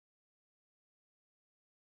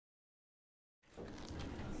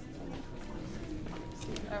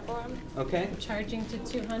airborne. Okay. Charging to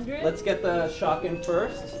 200. Let's get the shock in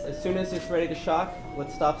first. As soon as it's ready to shock,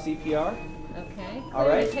 let's stop CPR. Okay. All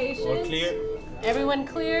right. Patient. All clear. Everyone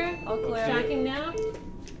clear? All clear. Shocking now.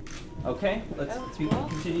 Okay, let's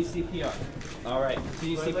continue CPR. All right,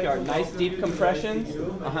 continue CPR. Nice deep compressions,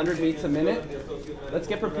 100 beats a minute. Let's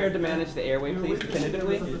get prepared to manage the airway, please,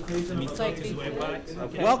 definitively.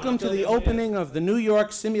 Okay. Welcome to the opening of the New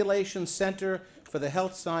York Simulation Center for the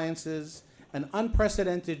Health Sciences, an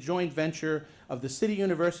unprecedented joint venture of the City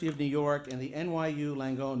University of New York and the NYU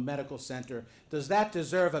Langone Medical Center. Does that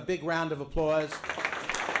deserve a big round of applause?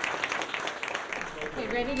 Okay,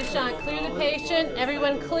 ready to shock. Clear the patient.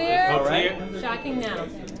 Everyone clear? All right. Shocking now.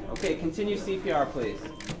 Okay, continue CPR, please.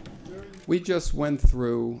 We just went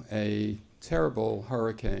through a terrible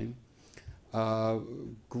hurricane.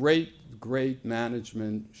 Great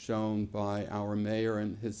management shown by our mayor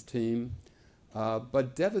and his team,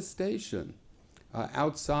 but devastation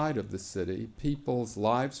outside of the city. People's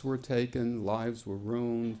lives were taken, lives were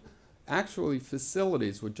ruined. Actually,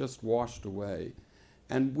 facilities were just washed away.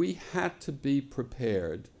 And we had to be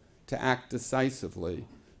prepared to act decisively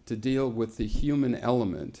to deal with the human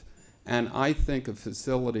element. And I think a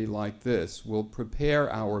facility like this will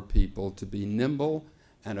prepare our people to be nimble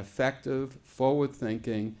and effective,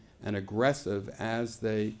 forward-thinking, and aggressive as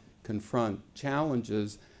they confront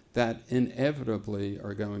challenges that inevitably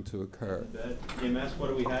are going to occur. EMS, what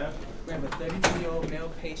do we have? We have a 32-year-old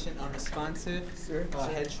male patient unresponsive,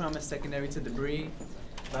 head trauma secondary to debris.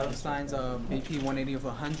 Vital signs are BP 180 over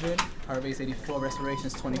 100, heart rate is 84, respiration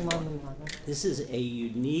is 24. This is a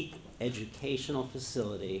unique educational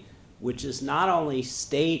facility which is not only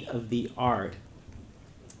state of the art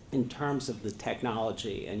in terms of the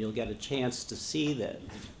technology, and you'll get a chance to see that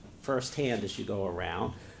firsthand as you go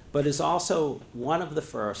around, but is also one of the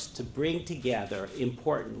first to bring together,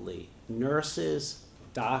 importantly, nurses,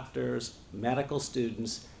 doctors, medical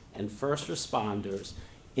students, and first responders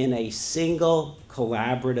in a single,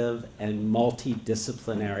 collaborative, and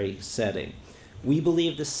multidisciplinary setting. We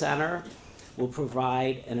believe the center will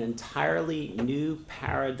provide an entirely new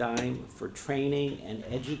paradigm for training and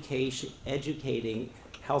educating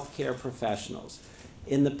healthcare professionals.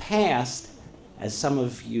 In the past, as some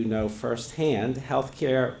of you know firsthand,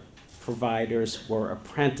 healthcare providers were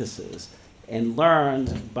apprentices and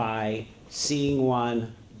learned by seeing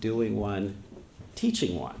one, doing one,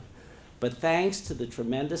 teaching one. But thanks to the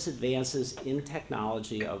tremendous advances in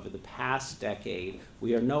technology over the past decade,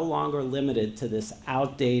 we are no longer limited to this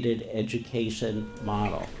outdated education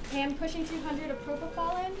model. Hand pushing 200 of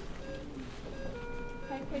propofol in.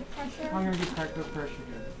 Piped pressure. I'm going to do piped pressure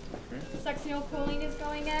here. Succinylcholine is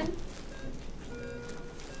going in.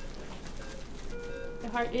 The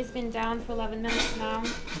heart has been down for 11 minutes now.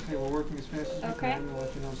 Okay, we're working as fast as we can. We'll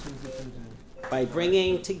let you know as soon as it comes in. By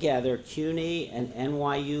bringing together CUNY and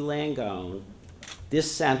NYU Langone, this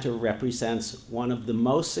center represents one of the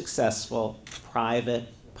most successful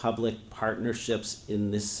private-public partnerships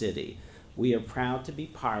in this city. We are proud to be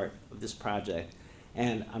part of this project,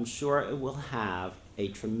 and I'm sure it will have a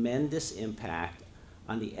tremendous impact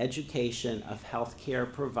on the education of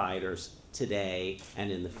healthcare providers today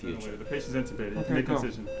and in the future. The patient's intubated. You can make a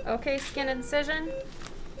decision. Okay, skin incision.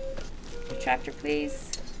 Retractor,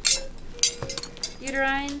 please.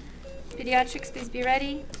 Uterine. Pediatrics, please be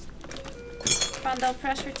ready. Fundal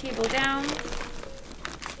pressure, table down.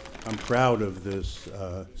 I'm proud of this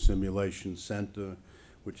simulation center,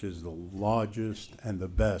 which is the largest and the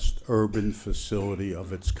best urban facility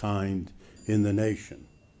of its kind in the nation.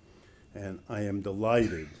 And I am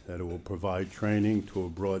delighted that it will provide training to a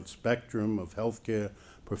broad spectrum of healthcare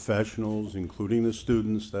professionals, including the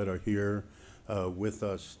students that are here with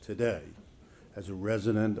us today. As a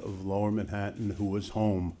resident of Lower Manhattan who was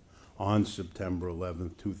home on September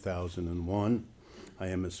 11, 2001, I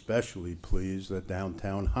am especially pleased that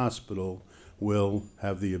Downtown Hospital will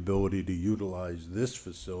have the ability to utilize this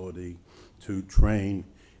facility to train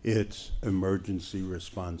its emergency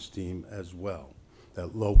response team as well.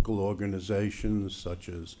 That local organizations such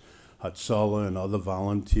as Hatsulah and other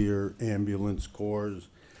volunteer ambulance corps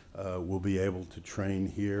will be able to train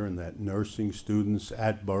here, and that nursing students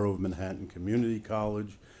at Borough of Manhattan Community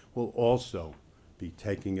College will also be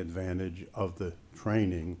taking advantage of the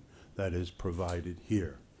training that is provided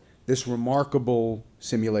here. This remarkable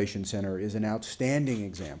simulation center is an outstanding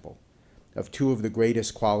example of two of the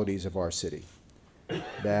greatest qualities of our city,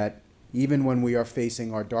 that even when we are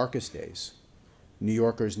facing our darkest days, New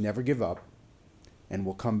Yorkers never give up and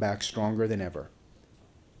will come back stronger than ever.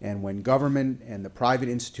 And when government and the private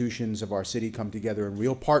institutions of our city come together in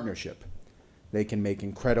real partnership, they can make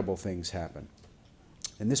incredible things happen.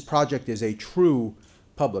 And this project is a true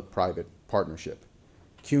public-private partnership.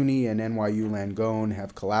 CUNY and NYU Langone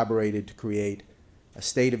have collaborated to create a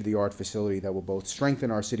state-of-the-art facility that will both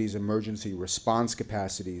strengthen our city's emergency response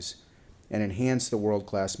capacities and enhance the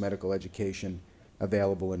world-class medical education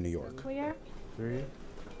available in New York. Clear. 3.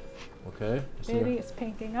 Okay. Baby is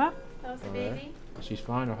pinking up. How's the All right. baby? She's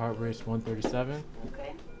fine. Her heart rate's 137.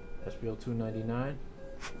 Okay. SPO 299.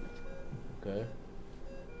 Okay.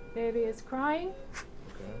 Baby is crying.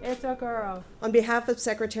 Okay. It's a girl. On behalf of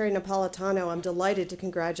Secretary Napolitano, I'm delighted to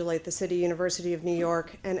congratulate the City University of New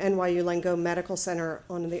York and NYU Langone Medical Center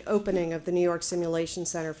on the opening of the New York Simulation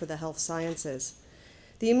Center for the Health Sciences.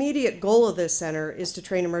 The immediate goal of this center is to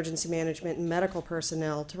train emergency management and medical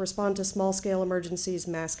personnel to respond to small-scale emergencies,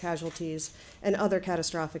 mass casualties, and other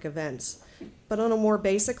catastrophic events. But on a more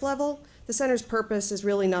basic level, the center's purpose is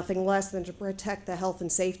really nothing less than to protect the health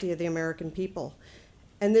and safety of the American people.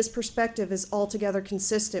 And this perspective is altogether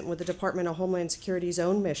consistent with the Department of Homeland Security's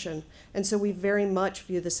own mission, and so we very much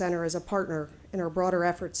view the center as a partner in our broader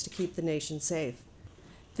efforts to keep the nation safe.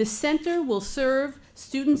 The center will serve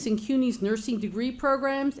students in CUNY's nursing degree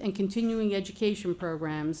programs and continuing education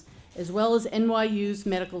programs, as well as NYU's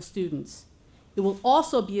medical students. It will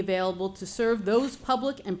also be available to serve those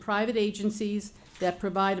public and private agencies that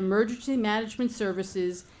provide emergency management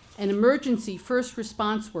services and emergency first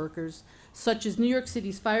response workers, such as New York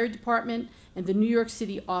City's Fire Department and the New York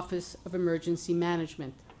City Office of Emergency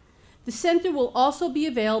Management. The center will also be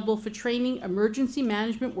available for training emergency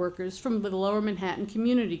management workers from the Lower Manhattan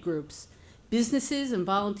community groups, businesses, and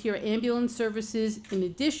volunteer ambulance services. In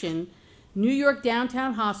addition, New York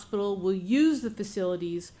Downtown Hospital will use the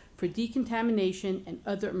facilities for decontamination and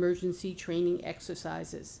other emergency training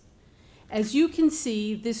exercises. As you can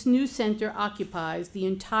see, this new center occupies the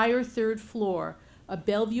entire 3rd floor of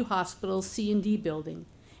Bellevue Hospital's C&D building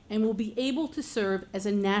and will be able to serve as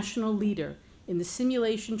a national leader in the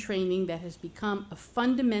simulation training that has become a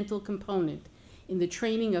fundamental component in the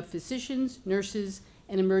training of physicians, nurses,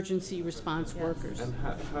 and emergency response workers. And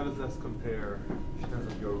how does this compare in terms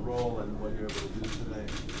of your role and what you're able to do today?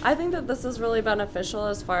 I think that this is really beneficial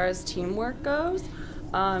as far as teamwork goes.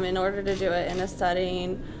 In order to do it in a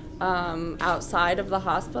setting outside of the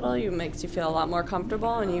hospital, it makes you feel a lot more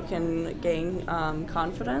comfortable and you can gain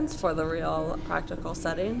confidence for the real practical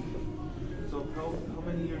setting. So how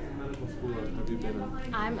many years in medical school have you been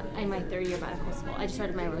in? I'm in my 3rd year medical school. I just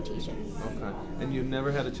started my rotation. Okay. And you've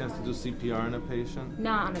never had a chance to do CPR on a patient?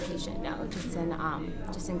 Not on a patient, no.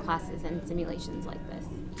 Just in classes and simulations like this.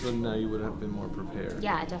 So now you would have been more prepared?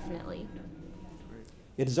 Yeah, definitely.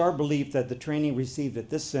 It is our belief that the training received at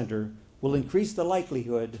this center will increase the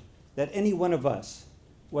likelihood that any one of us,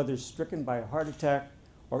 whether stricken by a heart attack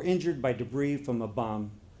or injured by debris from a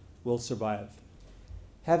bomb, will survive.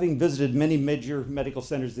 Having visited many major medical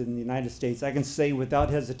centers in the United States, I can say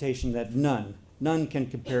without hesitation that none can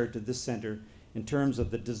compare to this center in terms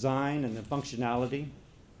of the design and the functionality,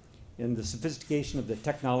 in the sophistication of the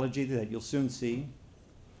technology that you'll soon see,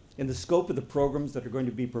 in the scope of the programs that are going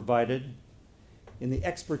to be provided, in the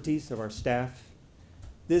expertise of our staff.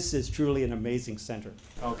 This is truly an amazing center.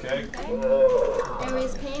 Okay.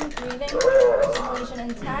 Airways pain, breathing, circulation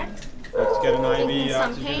intact. Let's get an Thinking IV some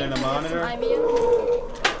oxygen pain, and a can I get some monitor.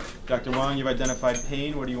 IBM? Dr. Wong, you've identified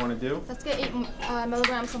pain. What do you want to do? Let's get 8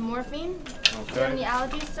 milligrams of morphine. Do you have any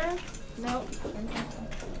allergies, sir? No.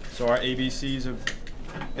 So our ABCs have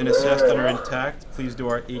been assessed and are intact. Please do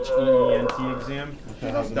our HEENT exam.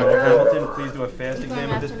 Okay. Dr. Hamilton, please do a fast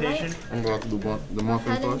exam of this patient. I'm going to do the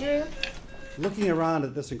morphine Head first. injury. Looking around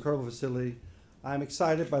at this incredible facility, I'm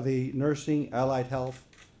excited by the nursing, allied health,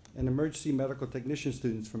 and emergency medical technician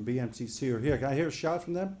students from BMCC who are here. Can I hear a shout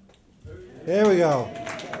from them? There we go.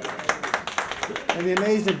 And the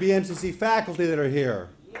amazing BMCC faculty that are here.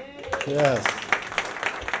 Yes.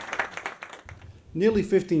 Nearly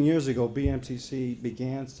 15 years ago, BMCC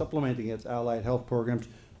began supplementing its allied health programs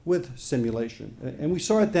with simulation. And we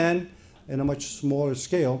saw it then in a much smaller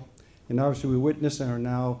scale, and obviously we witnessed and are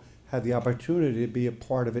now have the opportunity to be a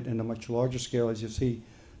part of it in a much larger scale, as you see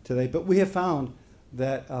today. But we have found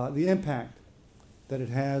that the impact that it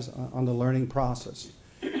has on the learning process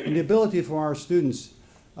and the ability for our students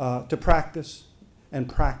to practice and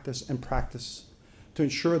practice and practice to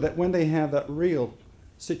ensure that when they have that real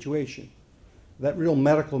situation, that real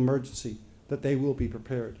medical emergency, that they will be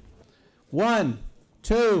prepared. 1,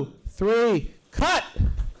 2, 3, cut!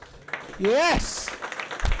 Yes!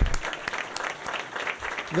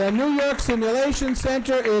 The New York Simulation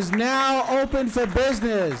Center is now open for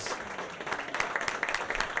business.